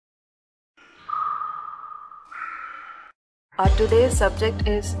Our today's subject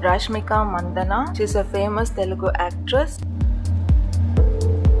is Rashmika Mandanna. She is a famous Telugu actress.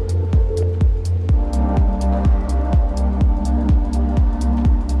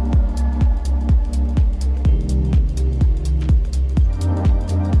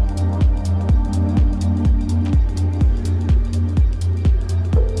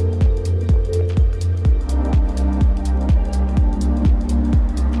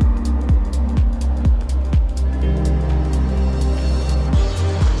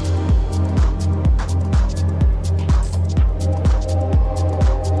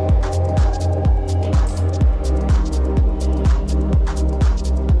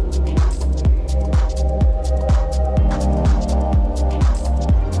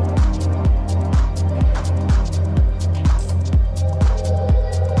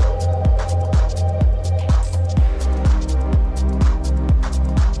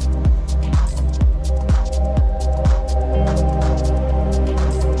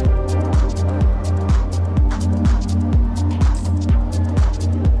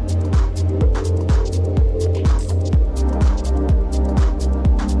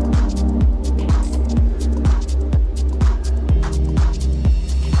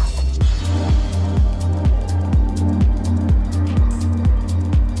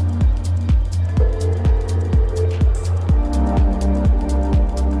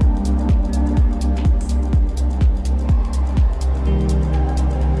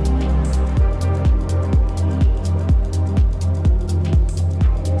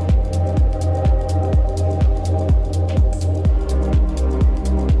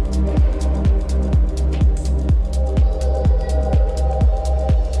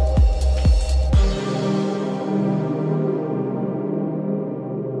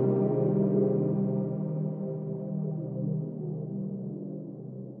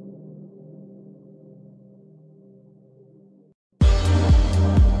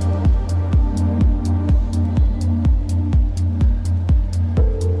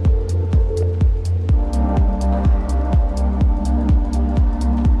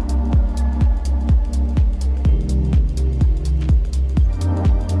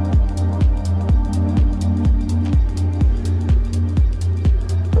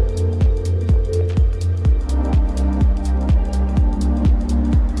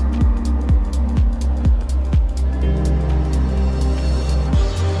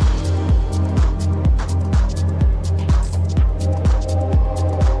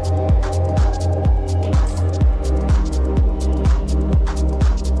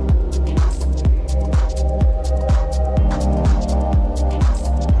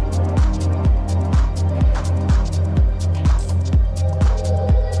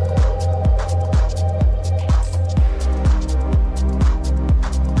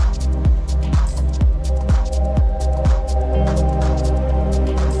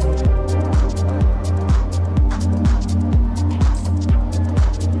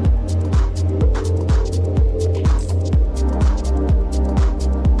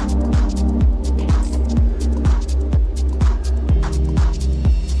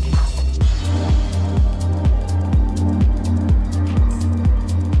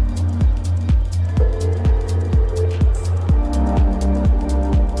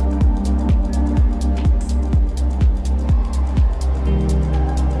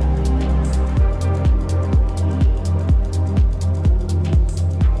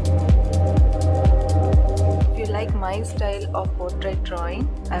 My style of portrait drawing,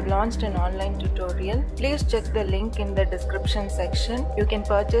 I've launched an online tutorial. Please check the link in the description section. You can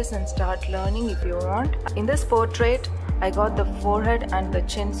purchase and start learning if you want. In this portrait, I got the forehead and the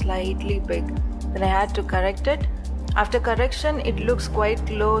chin slightly big. Then I had to correct it. After correction, it looks quite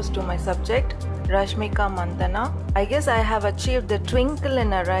close to my subject, Rashmika Mandanna. I guess I have achieved the twinkle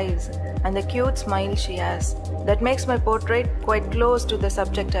in her eyes and the cute smile she has. That makes my portrait quite close to the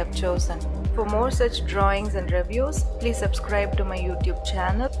subject I've chosen. For more such drawings and reviews, please subscribe to my YouTube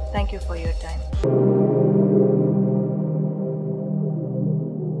channel. Thank you for your time.